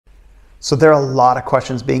So there are a lot of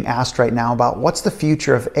questions being asked right now about what's the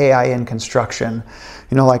future of AI in construction.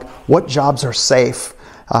 You know, like what jobs are safe?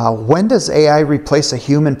 When does AI replace a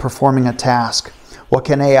human performing a task? What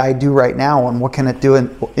can AI do right now and what can it do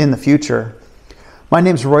in the future? My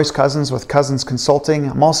name's Royse.Cozzens with Cozzens Consulting.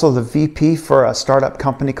 I'm also the VP for a startup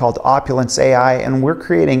company called Opulence AI, and we're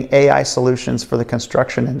creating AI solutions for the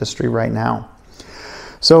construction industry right now.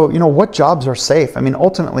 So, you know, what jobs are safe? I mean,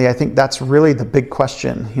 ultimately, I think that's really the big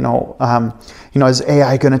question. Is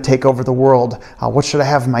AI going to take over the world? What should I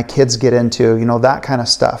have my kids get into? You know, that kind of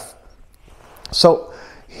stuff. So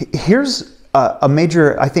here's a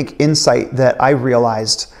major, I think, insight that I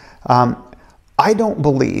realized. I don't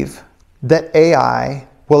believe that AI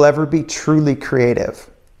will ever be truly creative.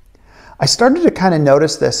 I started to kind of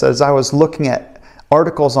notice this as I was looking at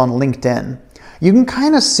articles on LinkedIn. You can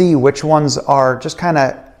kind of see which ones are just kind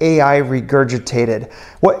of AI regurgitated.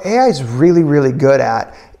 What AI is really, really good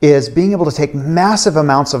at is being able to take massive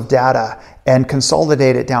amounts of data and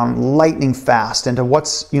consolidate it down lightning fast into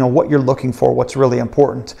what's, what you're looking for, what's really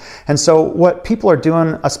important. And so what people are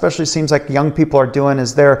doing, especially seems like young people are doing,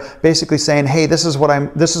 is they're basically saying, hey, this is what I'm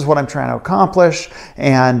trying to accomplish,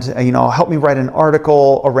 and help me write an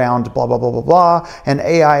article around blah blah blah blah blah. And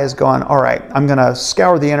AI is going, all right, I'm gonna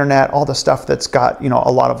scour the internet, all the stuff that's got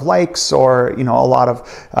a lot of likes or a lot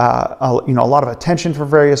of attention for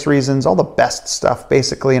various reasons, all the best stuff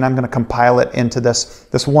basically, and I'm gonna compile it into this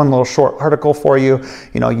one little short article for you.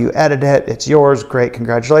 You edit it, it's yours, great,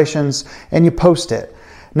 congratulations, and you post it.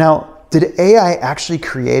 Now, did AI actually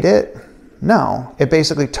create it? No, it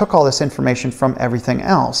basically took all this information from everything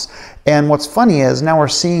else. And what's funny is now we're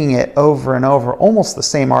seeing it over and over, almost the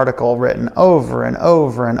same article written over and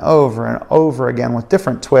over and over and over again with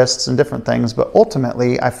different twists and different things. But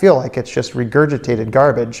ultimately, I feel like it's just regurgitated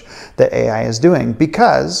garbage that AI is doing,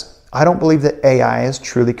 because I don't believe that AI is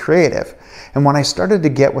truly creative. And when I started to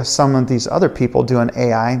get with some of these other people doing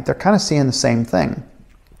AI, they're kind of seeing the same thing.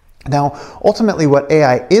 Now, ultimately what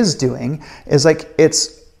AI is doing is like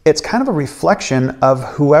it's kind of a reflection of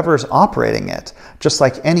whoever's operating it, just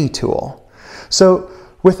like any tool. So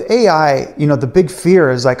with AI, the big fear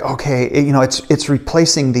is like, okay, it's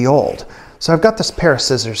replacing the old. So I've got this pair of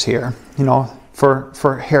scissors here,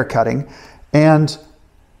 for hair cutting. And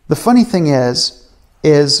the funny thing is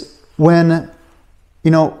when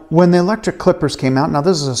the electric clippers came out, now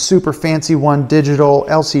this is a super fancy one, digital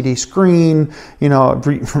LCD screen,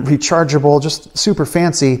 rechargeable, just super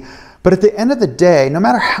fancy. But at the end of the day, no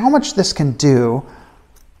matter how much this can do,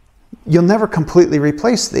 you'll never completely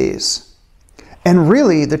replace these. And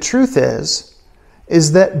really, the truth is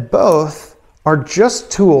that both are just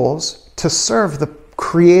tools to serve the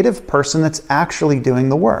creative person that's actually doing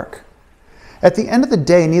the work. At the end of the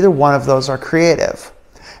day, neither one of those are creative.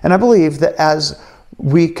 And I believe that as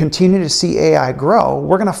we continue to see AI grow,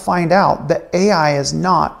 we're going to find out that AI is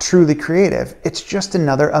not truly creative. It's just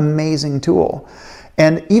another amazing tool.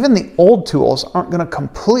 And even the old tools aren't going to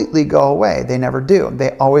completely go away. They never do.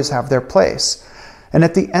 They always have their place. And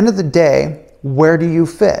at the end of the day, where do you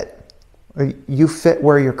fit? You fit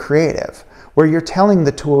where you're creative, where you're telling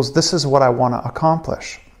the tools, this is what I want to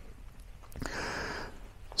accomplish.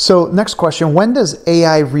 So next question, when does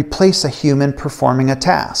AI replace a human performing a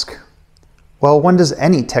task? Well, when does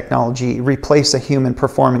any technology replace a human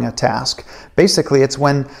performing a task? Basically, it's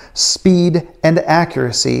when speed and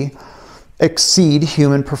accuracy exceed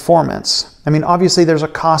human performance. I mean, obviously there's a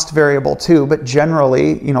cost variable too, but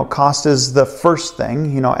generally, cost is the first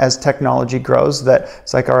thing, as technology grows, that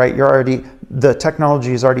it's like, all right, the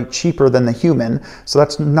technology is already cheaper than the human. So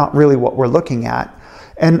that's not really what we're looking at.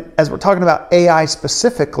 And as we're talking about AI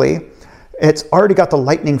specifically, it's already got the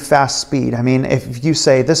lightning fast speed. I mean, if you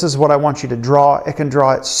say, this is what I want you to draw, it can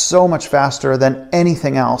draw it so much faster than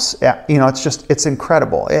anything else. It's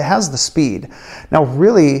incredible. It has the speed. Now,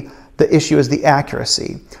 really, the issue is the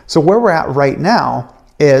accuracy. So where we're at right now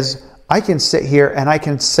is I can sit here and I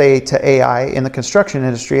can say to AI in the construction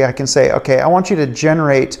industry, I can say, okay, I want you to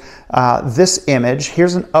generate this image.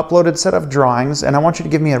 Here's an uploaded set of drawings, and I want you to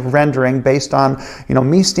give me a rendering based on,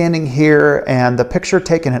 me standing here and the picture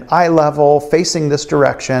taken at eye level, facing this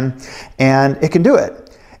direction, and it can do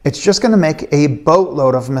it. It's just going to make a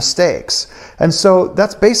boatload of mistakes. And so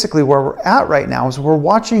that's basically where we're at right now, is we're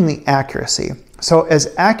watching the accuracy. So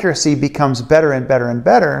as accuracy becomes better and better and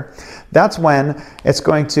better, that's when it's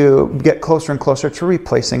going to get closer and closer to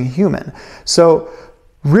replacing a human. So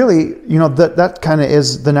really, that kind of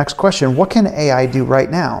is the next question. What can AI do right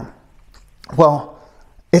now? Well,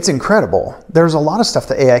 it's incredible. There's a lot of stuff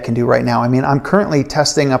that AI can do right now. I mean, I'm currently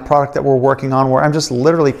testing a product that we're working on where I'm just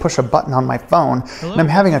literally push a button on my phone and I'm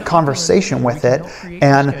having a conversation with it,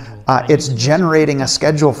 and it's generating a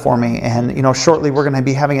schedule for me. And shortly we're going to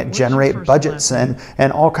be having it generate budgets and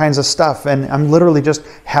all kinds of stuff. And I'm literally just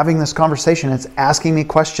having this conversation. It's asking me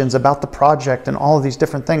questions about the project and all of these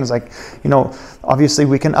different things. Like, obviously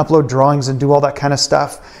we can upload drawings and do all that kind of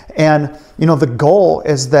stuff. And the goal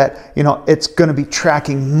is that it's going to be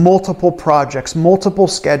tracking multiple projects, multiple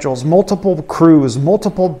schedules, multiple crews,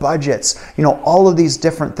 multiple budgets, all of these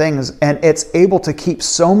different things, and it's able to keep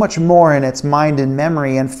so much more in its mind and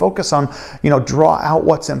memory and focus on draw out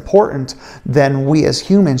what's important than we as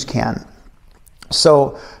humans can.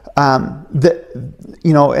 So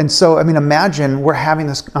imagine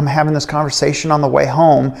I'm having this conversation on the way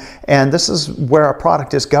home, and this is where our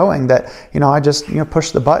product is going, that, I just,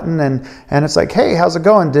 push the button and it's like, hey, how's it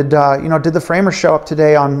going? Did the framer show up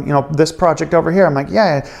today on, this project over here? I'm like,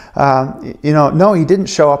 yeah, no, he didn't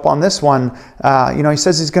show up on this one. He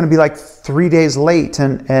says he's going to be like 3 days late,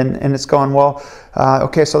 and it's going, well,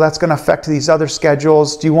 okay, so that's going to affect these other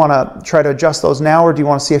schedules. Do you want to try to adjust those now, or do you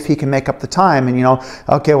want to see if he can make up the time? And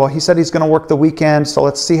okay, well, he said he's going to work the weekend, so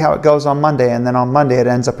let's see how it goes on Monday. And then on Monday it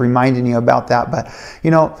ends up reminding you about that. But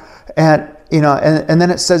and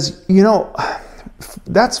then it says,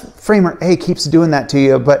 that's framer A keeps doing that to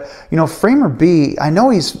you, but framer B, I know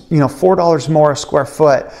he's $4 more a square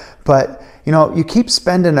foot, but you keep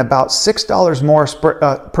spending about $6 more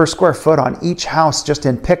per square foot on each house just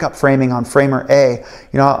in pickup framing on framer A.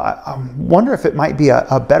 I wonder if it might be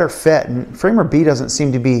a better fit. And framer B doesn't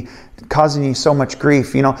seem to be causing you so much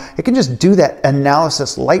grief. It can just do that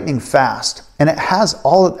analysis lightning fast, and it has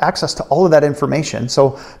access to all of that information.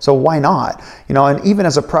 So why not? And even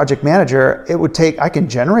as a project manager, I can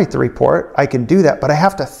generate the report, I can do that, but I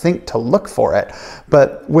have to think to look for it.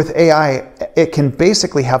 But with AI, it can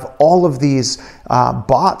basically have all of these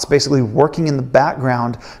bots basically working in the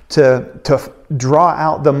background to draw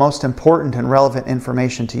out the most important and relevant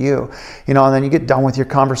information to you. And then you get done with your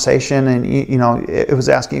conversation, and it was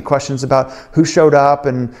asking you questions about who showed up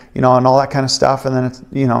and and all that kind of stuff. And then it's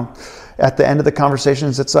at the end of the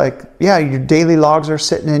conversations, it's like, yeah, your daily logs are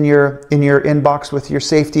sitting in your inbox with your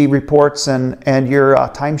safety reports and your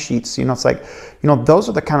timesheets. It's like, those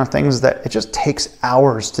are the kind of things that it just takes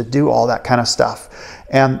hours to do all that kind of stuff.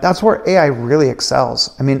 And that's where AI really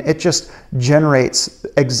excels. I mean, it just generates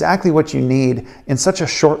exactly what you need in such a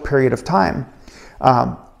short period of time.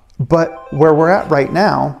 But where we're at right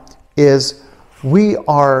now is we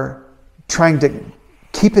are trying to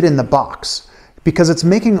keep it in the box, because it's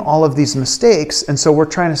making all of these mistakes. And so we're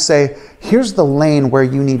trying to say, here's the lane where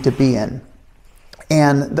you need to be in.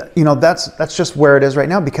 And that's just where it is right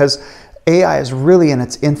now, because AI is really in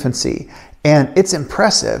its infancy, and it's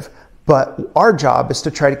impressive, but our job is to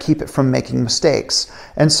try to keep it from making mistakes.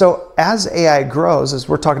 And so as AI grows, as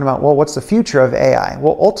we're talking about, well, what's the future of AI?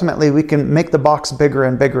 Well, ultimately we can make the box bigger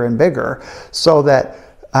and bigger and bigger, so that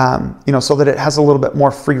so that it has a little bit more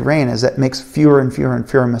free reign as it makes fewer and fewer and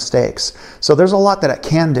fewer mistakes. So there's a lot that it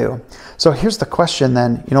can do. So here's the question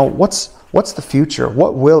then, what's the future?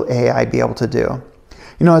 What will AI be able to do?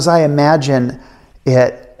 As I imagine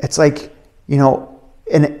it, it's like,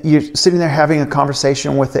 and you're sitting there having a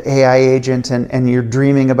conversation with the AI agent, and you're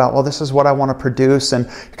dreaming about, well, this is what I want to produce, and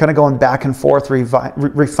you're kind of going back and forth,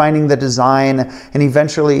 refining the design, and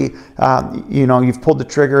eventually, you've pulled the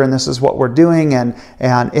trigger, and this is what we're doing, and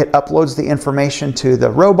it uploads the information to the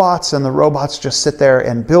robots, and the robots just sit there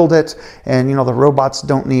and build it, and the robots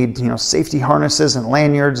don't need safety harnesses and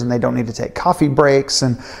lanyards, and they don't need to take coffee breaks,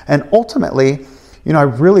 and ultimately, I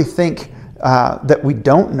really think that we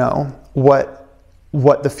don't know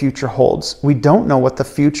what the future holds. We don't know what the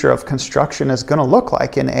future of construction is going to look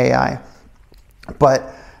like in AI.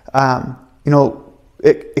 But,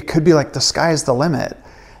 it could be like the sky is the limit.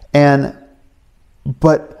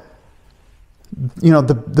 But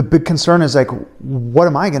the big concern is like, what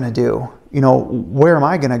am I going to do? Where am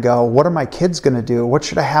I going to go? What are my kids going to do? What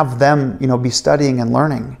should I have them, be studying and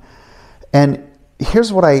learning? And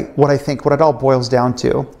here's what I think, what it all boils down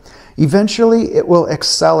to. Eventually, it will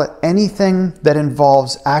excel at anything that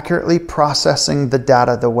involves accurately processing the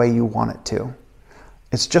data the way you want it to.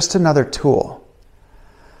 It's just another tool.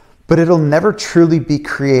 But it'll never truly be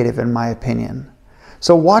creative, in my opinion.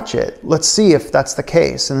 So watch it. Let's see if that's the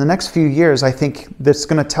case. In the next few years, I think that's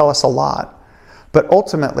going to tell us a lot. But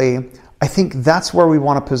ultimately, I think that's where we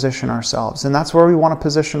want to position ourselves, and that's where we want to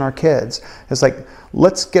position our kids. It's like,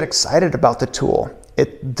 let's get excited about the tool.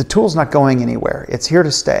 The tool's not going anywhere. It's here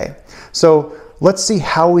to stay. So Let's see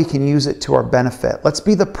how we can use it to our benefit. Let's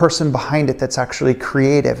be the person behind it that's actually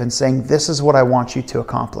creative and saying, this is what I want you to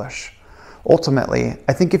accomplish. Ultimately,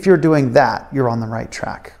 I think if you're doing that, you're on the right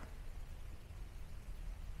track.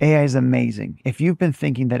 AI is amazing. If you've been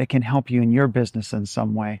thinking that it can help you in your business in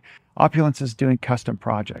some way, Opulence is doing custom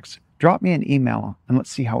projects. Drop me an email and let's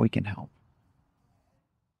see how we can help.